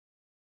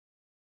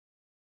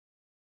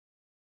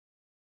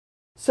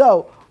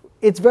So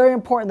it's very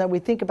important that we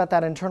think about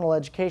that internal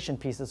education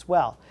piece as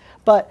well.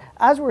 But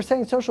as we were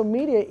saying, social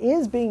media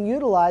is being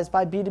utilized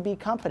by B2B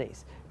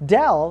companies.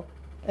 Dell,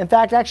 in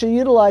fact, actually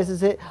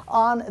utilizes it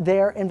on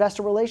their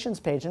investor relations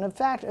page. And in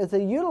fact, as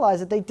they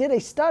utilize it, they did a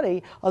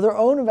study of their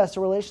own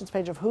investor relations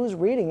page of who's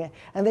reading it,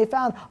 and they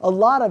found a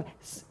lot of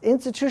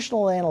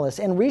institutional analysts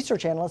and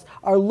research analysts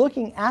are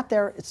looking at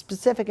their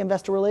specific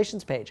investor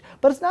relations page.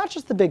 But it's not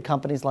just the big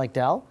companies like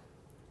Dell.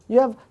 You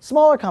have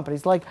smaller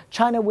companies like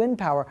China Wind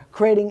Power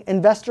creating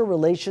investor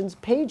relations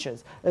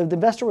pages,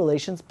 investor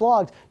relations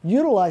blogs,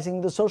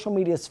 utilizing the social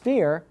media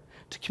sphere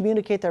to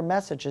communicate their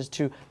messages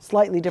to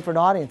slightly different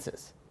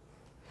audiences.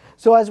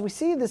 So as we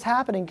see this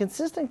happening,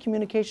 consistent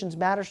communications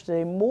matters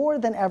today more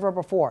than ever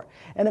before.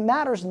 And it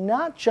matters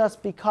not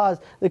just because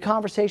the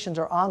conversations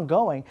are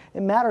ongoing,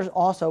 it matters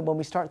also when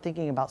we start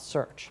thinking about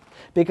search.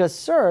 Because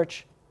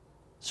search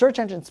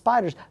engine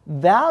spiders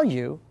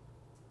value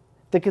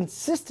the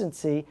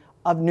consistency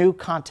of new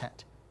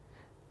content.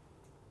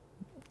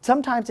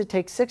 Sometimes it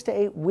takes 6 to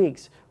 8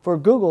 weeks for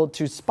Google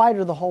to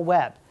spider the whole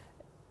web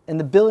and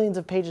the billions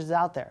of pages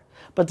out there.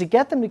 But to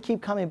get them to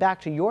keep coming back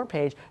to your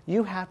page,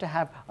 you have to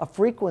have a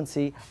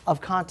frequency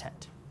of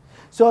content.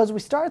 So as we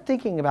start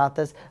thinking about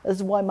this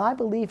is why my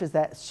belief is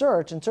that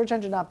search and search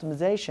engine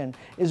optimization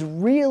is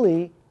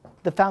really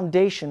the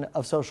foundation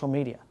of social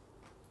media.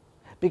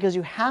 Because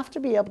you have to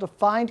be able to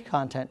find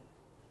content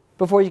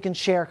before you can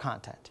share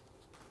content.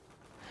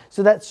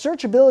 So that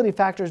searchability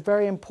factor is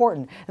very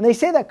important. And they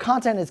say that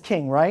content is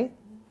king, right?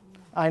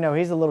 I know,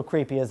 he's a little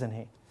creepy, isn't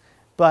he?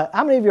 But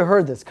how many of you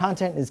heard this?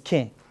 Content is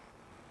king.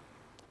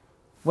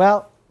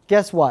 Well,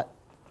 guess what?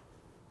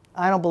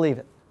 I don't believe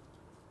it.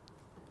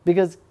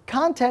 Because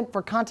content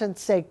for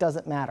content's sake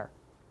doesn't matter.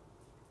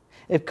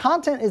 If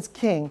content is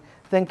king,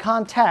 then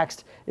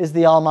context is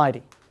the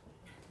almighty.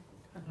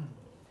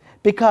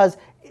 Because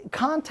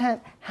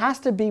content has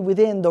to be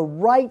within the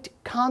right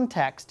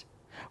context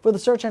for the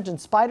search engine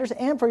spiders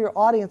and for your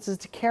audiences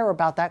to care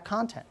about that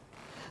content.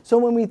 So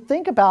when we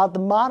think about the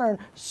modern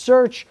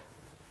search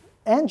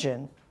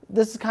engine,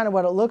 this is kind of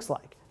what it looks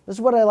like. This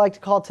is what I like to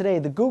call today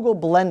the Google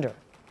Blender.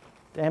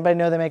 Anybody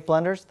know they make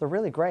blenders? They're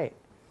really great.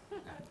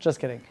 Just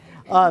kidding.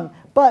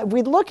 But if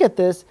we look at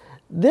this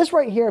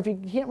right here, if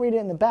you can't read it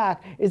in the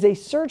back, is a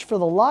search for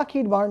the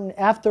Lockheed Martin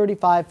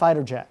F-35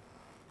 fighter jet.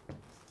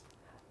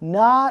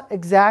 Not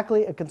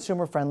exactly a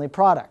consumer-friendly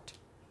product.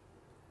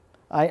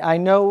 I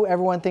know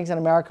everyone thinks in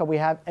America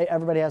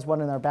everybody has one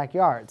in their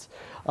backyards,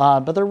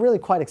 but they're really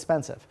quite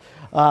expensive.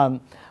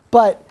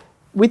 But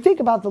we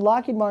think about the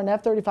Lockheed Martin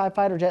F-35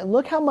 fighter jet, and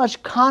look how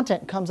much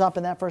content comes up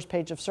in that first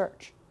page of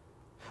search.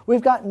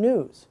 We've got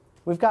news,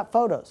 we've got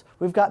photos,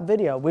 we've got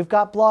video, we've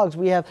got blogs,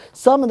 we have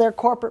some of their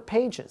corporate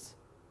pages.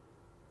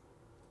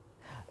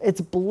 It's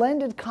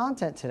blended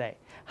content today.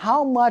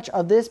 How much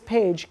of this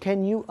page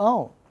can you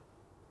own?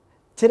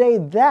 Today,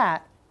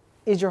 that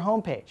is your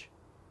home page.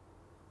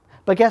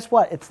 But guess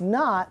what? It's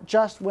not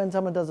just when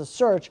someone does a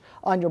search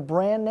on your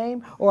brand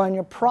name or on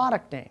your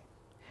product name.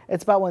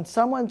 It's about when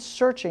someone's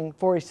searching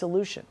for a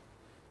solution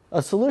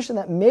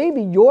that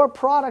maybe your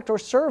product or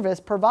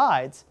service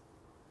provides,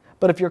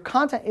 but if your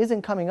content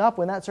isn't coming up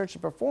when that search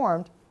is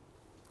performed,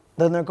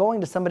 then they're going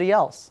to somebody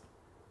else.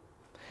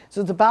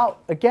 So it's about,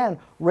 again,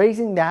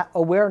 raising that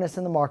awareness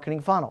in the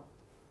marketing funnel.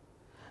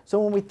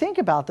 So when we think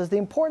about this, the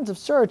importance of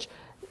search,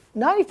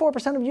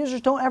 94% of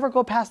users don't ever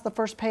go past the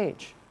first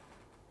page.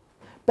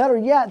 Better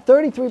yet,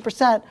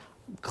 33%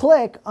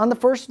 click on the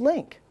first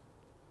link.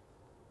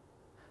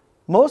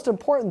 Most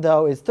important,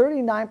 though, is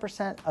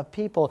 39% of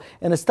people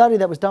in a study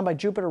that was done by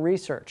Jupiter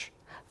Research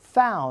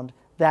found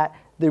that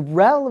the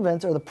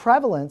relevance or the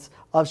prevalence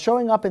of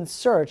showing up in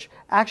search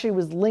actually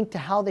was linked to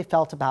how they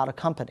felt about a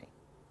company.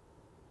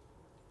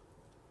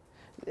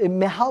 It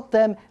helped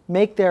them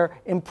make their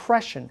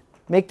impression,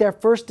 make their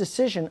first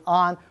decision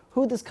on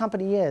who this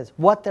company is,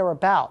 what they're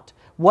about,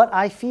 what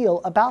I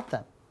feel about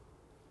them.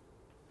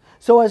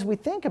 So as we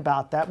think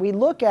about that, we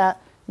look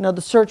at the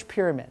search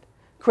pyramid,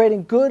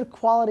 creating good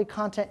quality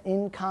content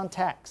in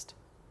context,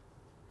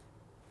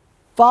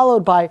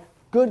 followed by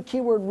good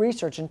keyword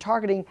research and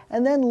targeting,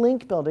 and then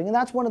link building. And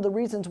that's one of the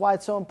reasons why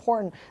it's so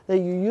important that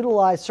you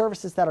utilize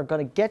services that are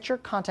going to get your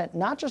content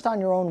not just on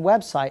your own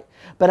website,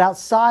 but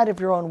outside of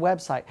your own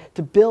website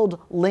to build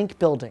link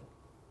building.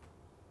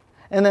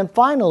 And then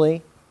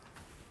finally,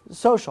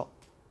 social.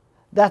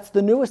 That's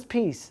the newest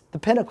piece, the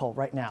pinnacle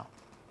right now.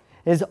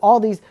 Is all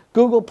these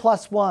Google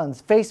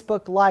 +1s,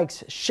 Facebook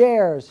likes,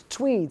 shares,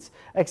 tweets,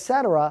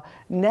 etc.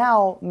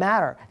 now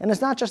matter. And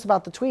it's not just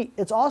about the tweet,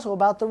 it's also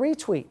about the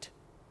retweet.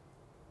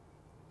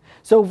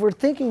 So if we're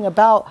thinking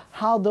about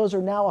how those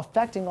are now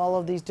affecting all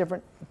of these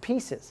different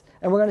pieces,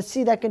 and we're going to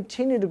see that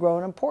continue to grow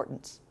in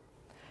importance.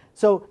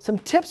 So some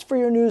tips for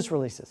your news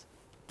releases.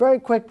 Very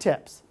quick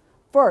tips.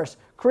 First,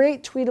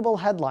 create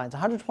tweetable headlines,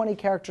 120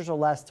 characters or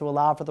less to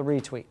allow for the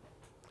retweet.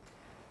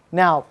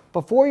 Now,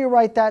 before you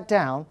write that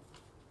down,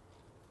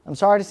 I'm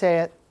sorry to say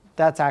it,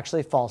 that's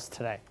actually false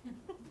today.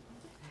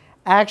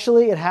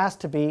 Actually, it has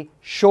to be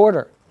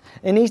shorter.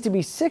 It needs to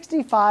be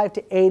 65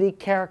 to 80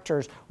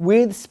 characters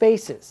with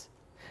spaces,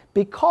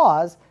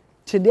 because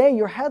today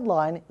your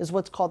headline is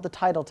what's called the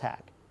title tag.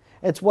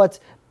 It's what's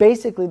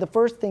basically the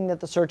first thing that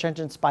the search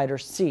engine spider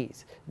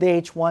sees, the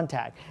H1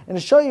 tag. And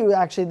to show you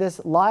actually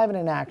this live and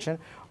in action,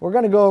 we're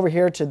going to go over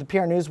here to the PR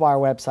Newswire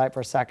website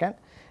for a second.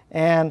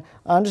 And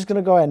I'm just going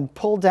to go ahead and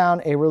pull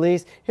down a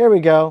release. Here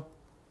we go.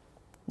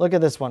 Look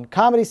at this one.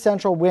 Comedy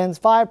Central wins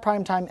 5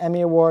 Primetime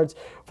Emmy Awards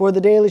for The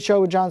Daily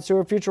Show with Jon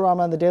Stewart, Futurama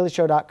on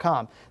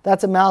thedailyshow.com.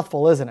 That's a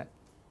mouthful, isn't it?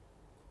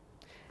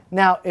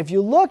 Now, if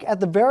you look at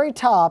the very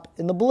top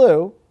in the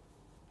blue,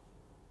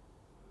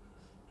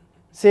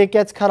 see, it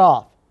gets cut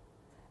off.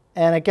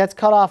 And it gets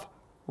cut off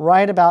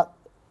right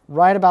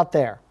about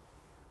there.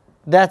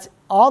 That's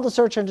all the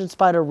search engine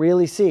spider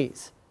really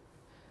sees.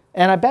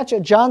 And I bet you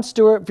Jon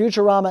Stewart,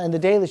 Futurama, and The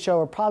Daily Show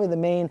are probably the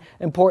main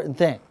important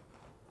thing.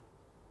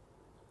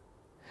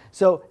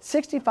 So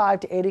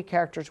 65 to 80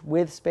 characters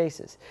with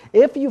spaces.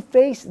 If you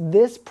face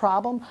this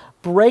problem,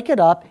 break it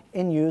up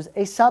and use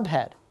a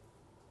subhead.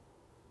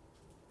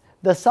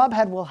 The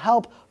subhead will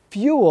help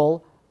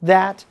fuel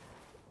that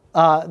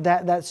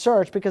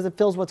search because it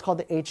fills what's called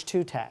the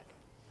H2 tag.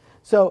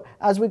 So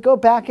as we go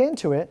back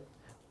into it,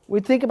 we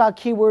think about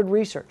keyword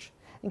research.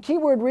 In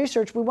keyword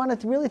research, we want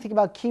to really think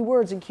about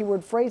keywords and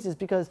keyword phrases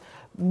because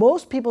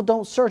most people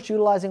don't search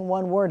utilizing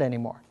one word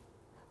anymore.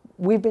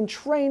 We've been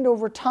trained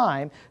over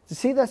time to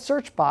see that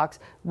search box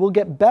will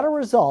get better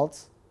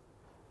results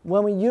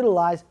when we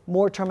utilize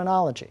more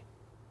terminology.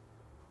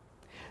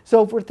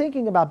 So if we're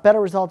thinking about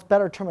better results,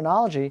 better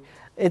terminology,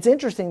 it's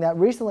interesting that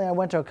recently I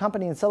went to a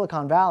company in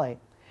Silicon Valley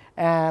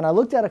and I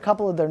looked at a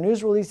couple of their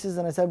news releases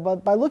and I said,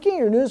 but by looking at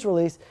your news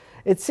release,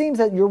 it seems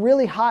that your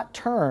really hot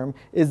term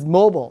is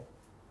mobile.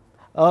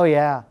 Oh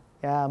yeah,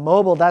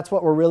 mobile, that's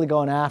what we're really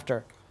going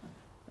after.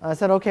 I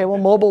said, okay, well,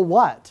 mobile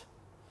what?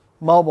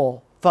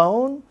 Mobile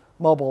phone,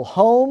 mobile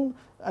home?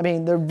 I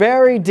mean, they're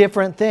very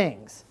different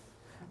things.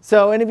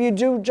 So, and if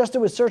you just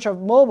do a search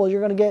of mobile,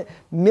 you're going to get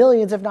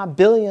millions, if not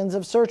billions,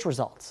 of search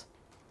results.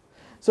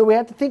 So we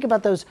have to think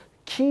about those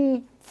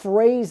key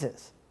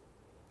phrases.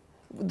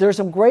 There's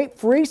some great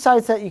free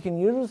sites that you can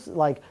use,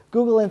 like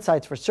Google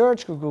Insights for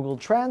Search, Google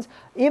Trends,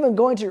 even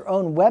going to your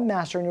own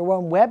webmaster and your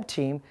own web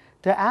team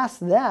to ask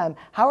them,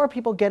 how are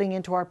people getting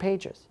into our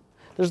pages?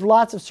 There's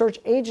lots of search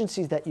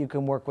agencies that you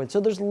can work with.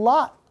 So there's a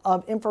lot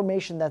of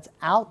information that's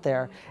out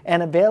there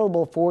and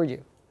available for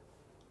you.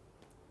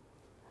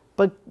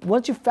 But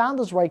once you've found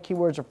those right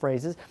keywords or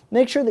phrases,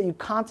 make sure that you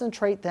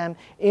concentrate them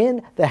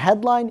in the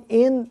headline,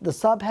 in the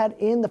subhead,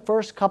 in the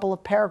first couple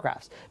of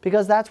paragraphs,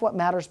 because that's what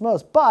matters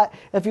most. But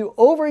if you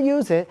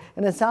overuse it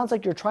and it sounds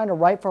like you're trying to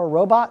write for a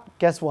robot,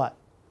 guess what?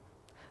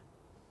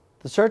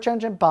 The search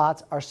engine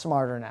bots are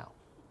smarter now.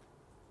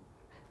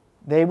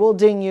 They will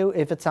ding you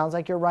if it sounds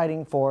like you're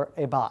writing for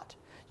a bot.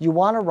 You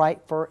want to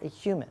write for a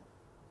human.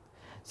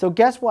 So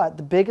guess what?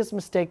 The biggest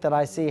mistake that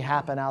I see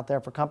happen out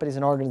there for companies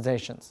and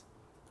organizations.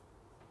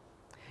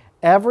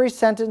 Every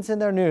sentence in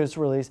their news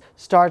release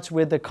starts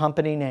with the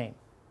company name.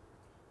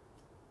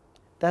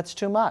 That's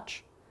too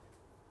much.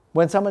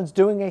 When someone's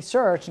doing a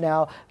search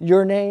now,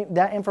 your name,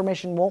 that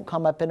information won't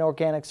come up in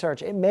organic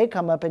search. It may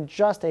come up in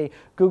just a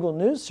Google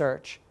News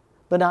search,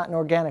 but not in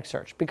organic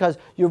search because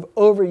you've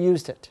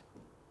overused it.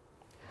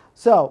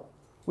 So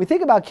we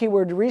think about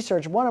keyword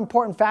research. One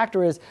important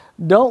factor is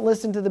don't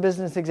listen to the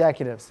business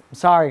executives. I'm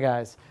sorry,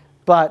 guys,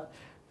 but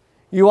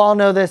you all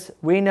know this.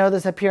 We know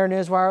this at PR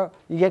Newswire.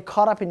 You get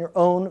caught up in your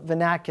own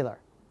vernacular.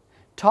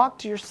 Talk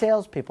to your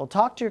salespeople.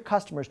 Talk to your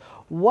customers.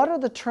 What are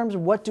the terms?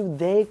 What do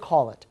they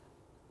call it?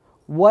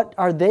 What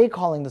are they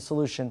calling the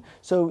solution?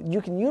 So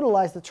you can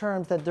utilize the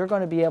terms that they're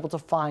going to be able to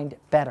find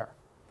better.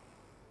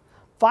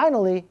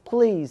 Finally,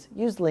 please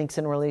use links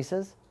in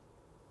releases.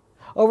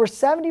 Over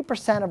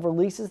 70% of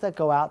releases that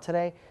go out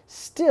today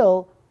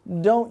still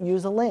don't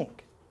use a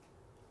link.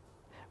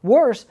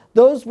 Worse,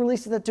 those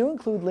releases that do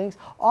include links,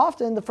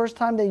 often the first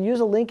time they use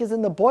a link is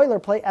in the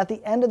boilerplate at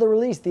the end of the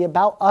release, the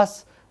About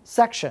Us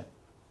section.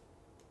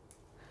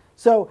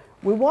 So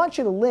we want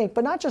you to link,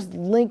 but not just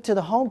link to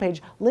the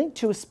homepage, link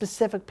to a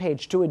specific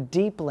page, to a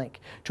deep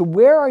link, to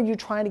where are you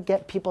trying to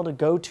get people to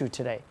go to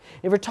today.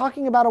 If you're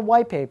talking about a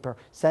white paper,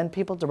 send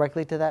people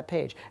directly to that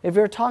page. If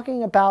you're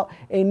talking about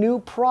a new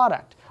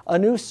product, a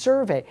new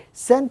survey,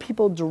 send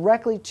people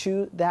directly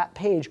to that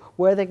page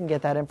where they can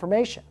get that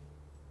information.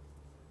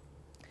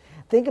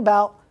 Think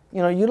about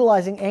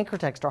utilizing anchor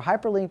text or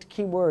hyperlinked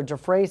keywords or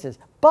phrases.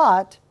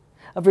 But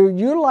if you're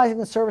utilizing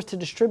the service to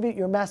distribute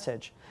your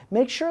message,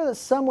 make sure that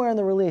somewhere in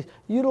the release,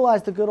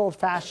 utilize the good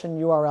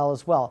old-fashioned URL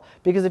as well.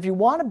 Because if you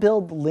want to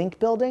build link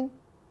building,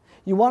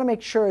 you want to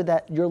make sure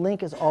that your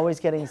link is always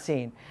getting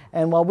seen.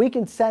 And while we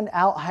can send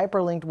out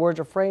hyperlinked words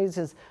or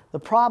phrases, the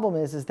problem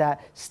is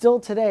that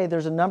still today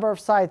there's a number of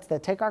sites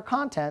that take our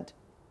content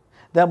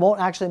that won't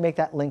actually make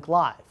that link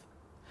live.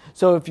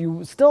 So if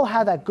you still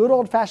have that good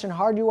old-fashioned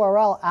hard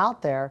URL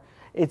out there,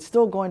 it's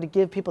still going to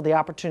give people the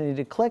opportunity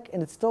to click,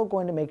 and it's still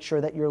going to make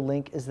sure that your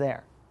link is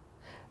there.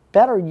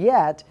 Better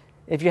yet,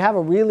 if you have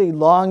a really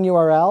long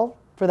URL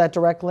for that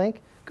direct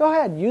link, go go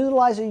ahead,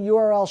 utilize a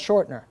URL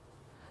shortener.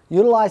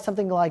 Utilize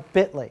something like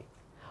Bitly.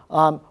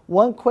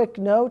 One quick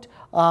note,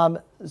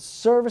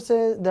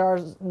 services,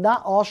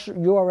 not all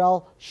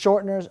URL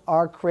shorteners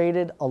are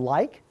created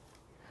alike.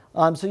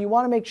 So you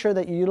want to make sure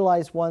that you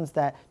utilize ones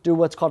that do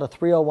what's called a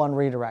 301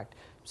 redirect.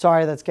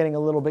 Sorry, that's getting a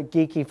little bit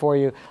geeky for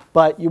you,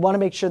 but you want to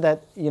make sure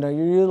that you're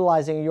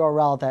utilizing a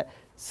URL that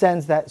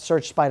sends that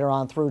search spider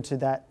on through to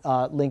that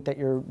link that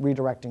you're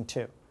redirecting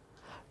to.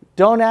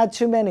 Don't add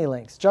too many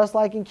links. Just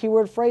like in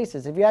keyword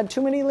phrases, if you add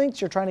too many links,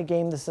 you're trying to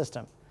game the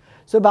system.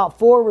 So about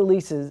 4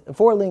 links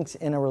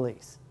in a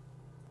release.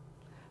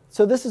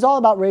 So this is all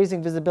about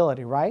raising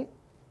visibility, right?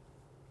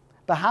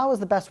 But how is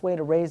the best way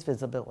to raise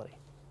visibility?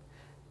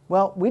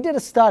 Well, we did a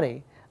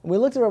study. We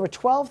looked at over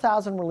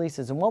 12,000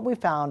 releases, and what we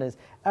found is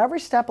every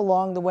step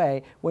along the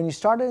way, when you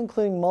started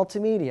including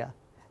multimedia,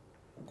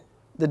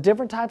 the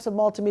different types of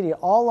multimedia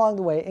all along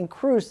the way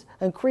increased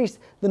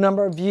the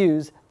number of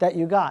views that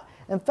you got.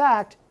 In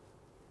fact,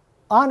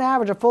 on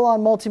average, a full-on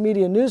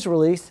multimedia news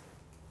release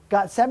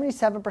got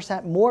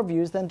 77% more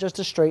views than just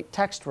a straight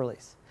text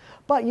release.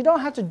 But you don't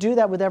have to do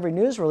that with every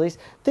news release.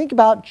 Think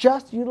about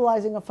just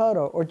utilizing a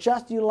photo or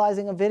just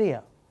utilizing a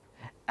video.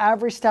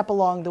 Every step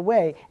along the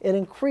way, it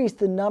increased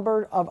the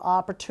number of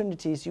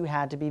opportunities you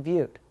had to be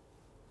viewed.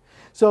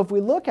 So if we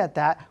look at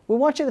that, we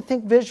want you to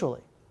think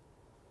visually.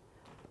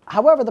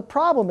 However, the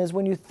problem is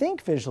when you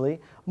think visually,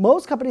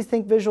 most companies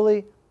think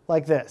visually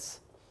like this.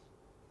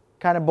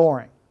 Kind of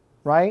boring,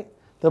 right?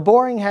 The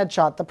boring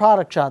headshot, the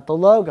product shot, the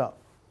logo.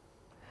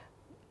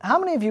 How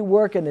many of you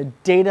work in a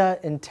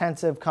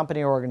data-intensive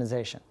company or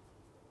organization?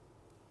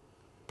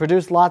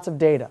 Produce lots of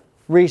data,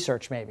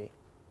 research maybe.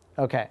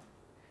 Okay.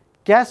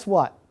 Guess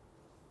what?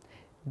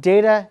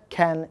 Data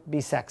can be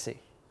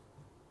sexy.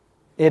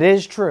 It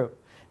is true.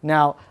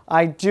 Now,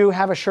 I do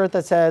have a shirt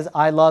that says,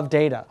 I love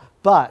data.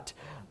 But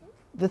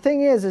the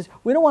thing is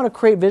we don't want to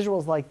create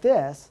visuals like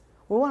this.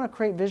 We want to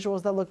create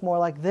visuals that look more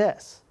like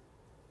this.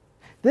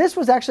 This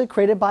was actually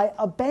created by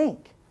a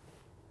bank.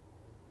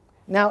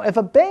 Now, if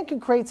a bank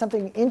can create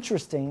something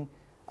interesting,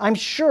 I'm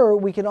sure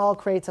we can all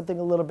create something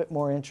a little bit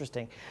more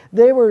interesting.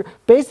 They were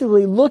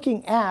basically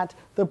looking at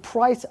the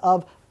price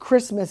of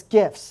Christmas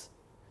gifts.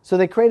 So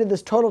they created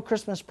this total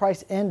Christmas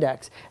price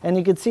index, and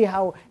you can see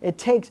how it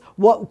takes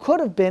what could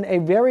have been a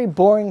very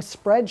boring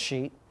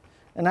spreadsheet,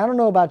 and I don't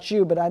know about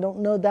you, but I don't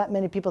know that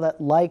many people that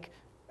like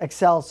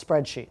Excel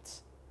spreadsheets.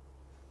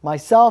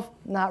 Myself,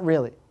 not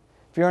really.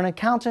 If you're an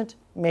accountant,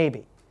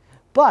 maybe.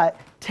 But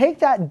take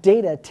that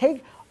data,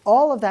 take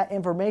all of that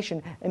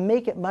information and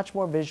make it much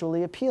more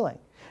visually appealing.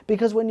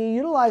 Because when you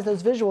utilize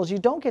those visuals, you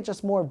don't get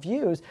just more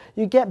views,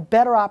 you get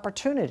better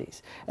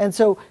opportunities. And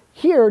so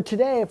here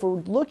today, if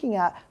we're looking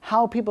at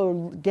how people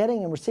are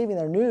getting and receiving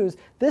their news,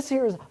 this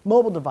here is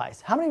mobile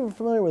device. How many are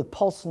familiar with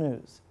Pulse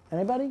News?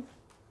 Anybody?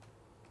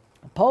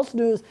 Pulse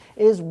News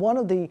is one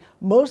of the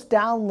most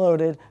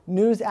downloaded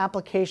news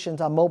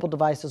applications on mobile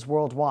devices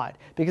worldwide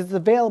because it's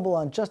available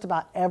on just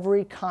about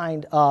every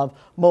kind of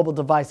mobile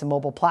device and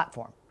mobile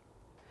platform.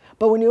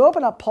 But when you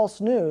open up Pulse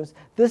News,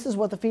 this is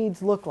what the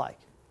feeds look like.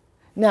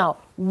 Now,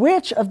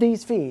 which of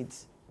these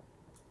feeds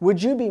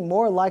would you be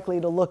more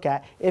likely to look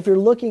at if you're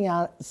looking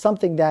at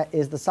something that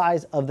is the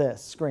size of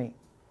this screen?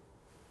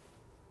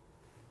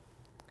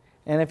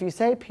 And if you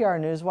say PR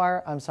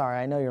Newswire, I'm sorry,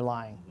 I know you're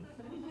lying.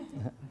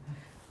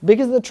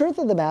 Because the truth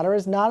of the matter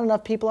is not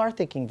enough people are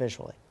thinking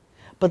visually.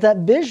 But that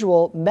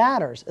visual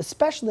matters,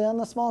 especially on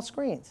the small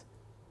screens.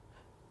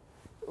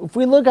 If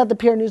we look at the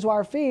PR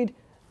Newswire feed,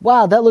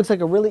 wow, that looks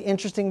like a really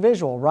interesting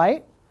visual,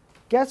 right?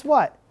 Guess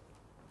what?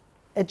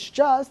 It's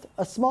just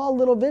a small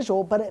little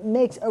visual, but it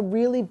makes a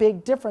really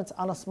big difference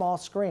on a small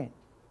screen.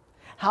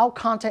 How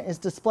content is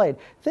displayed.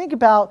 Think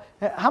about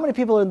how many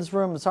people in this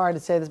room, I'm sorry to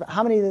say this, but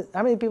how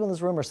many people in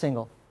this room are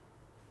single?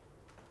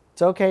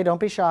 It's okay, don't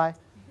be shy.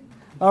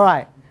 All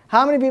right.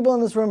 How many people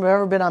in this room have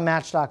ever been on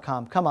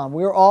Match.com? Come on,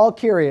 we're all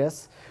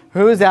curious.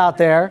 Who's out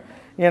there,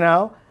 you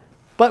know?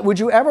 But would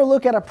you ever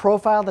look at a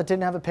profile that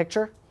didn't have a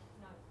picture?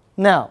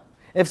 No.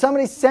 If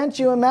somebody sent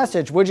you a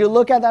message, would you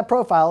look at that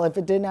profile if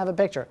it didn't have a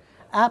picture?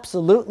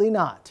 Absolutely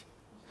not.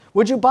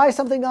 Would you buy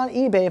something on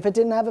eBay if it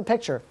didn't have a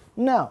picture?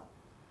 No.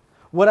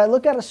 Would I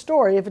look at a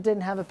story if it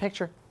didn't have a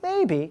picture?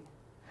 Maybe.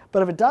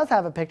 But if it does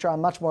have a picture, I'm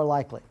much more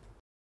likely.